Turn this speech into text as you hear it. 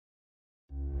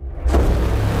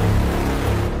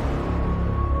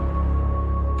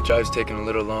Drive's taking a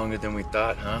little longer than we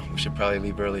thought, huh? We should probably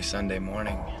leave early Sunday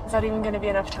morning. Is that even gonna be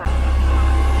enough time?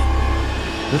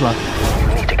 Good luck.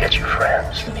 You need to get your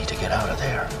friends. You need to get out of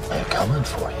there. They're coming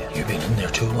for you. You've been in there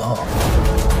too long.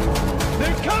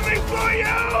 They're coming for you!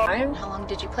 How long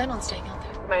did you plan on staying out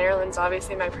there? My Ireland's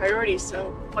obviously my priority,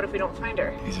 so what if we don't find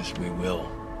her? Jesus, we will,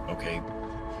 okay?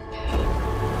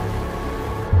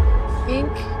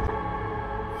 Think?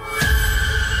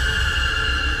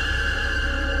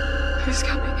 Who's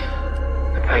coming?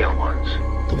 The pale ones.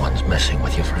 The ones messing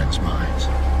with your friends' minds.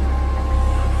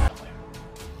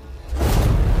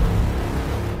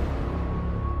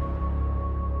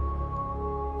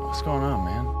 What's going on,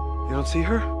 man? You don't see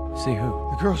her? See who?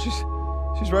 The girl, she's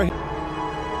right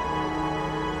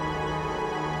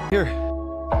here.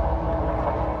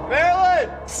 Marilyn!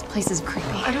 This place is creepy.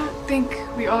 I don't think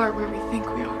we are where we think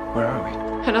we are. Where are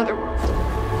we? Another world.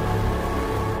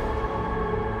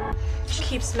 She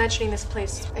keeps mentioning this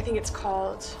place. I think it's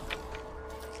called...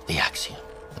 The Axiom.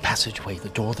 The passageway, the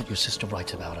door that your sister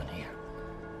writes about in here.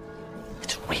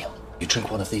 It's real. You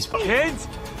drink one of these... Kids!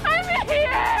 I'm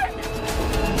here!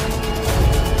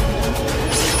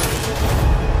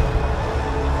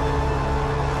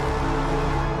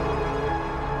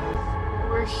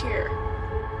 We're here.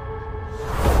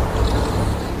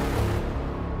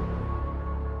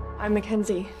 I'm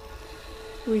Mackenzie.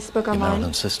 We spoke Your online.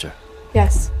 Marilyn's sister.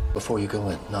 Yes. Before you go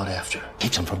in, not after.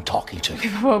 Keeps him from talking to you.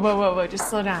 Whoa. Just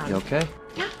slow down. You okay?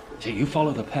 Yeah. See, you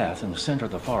follow the path. In the center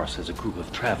of the forest, there's a group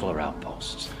of traveler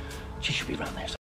outposts. She should be around there.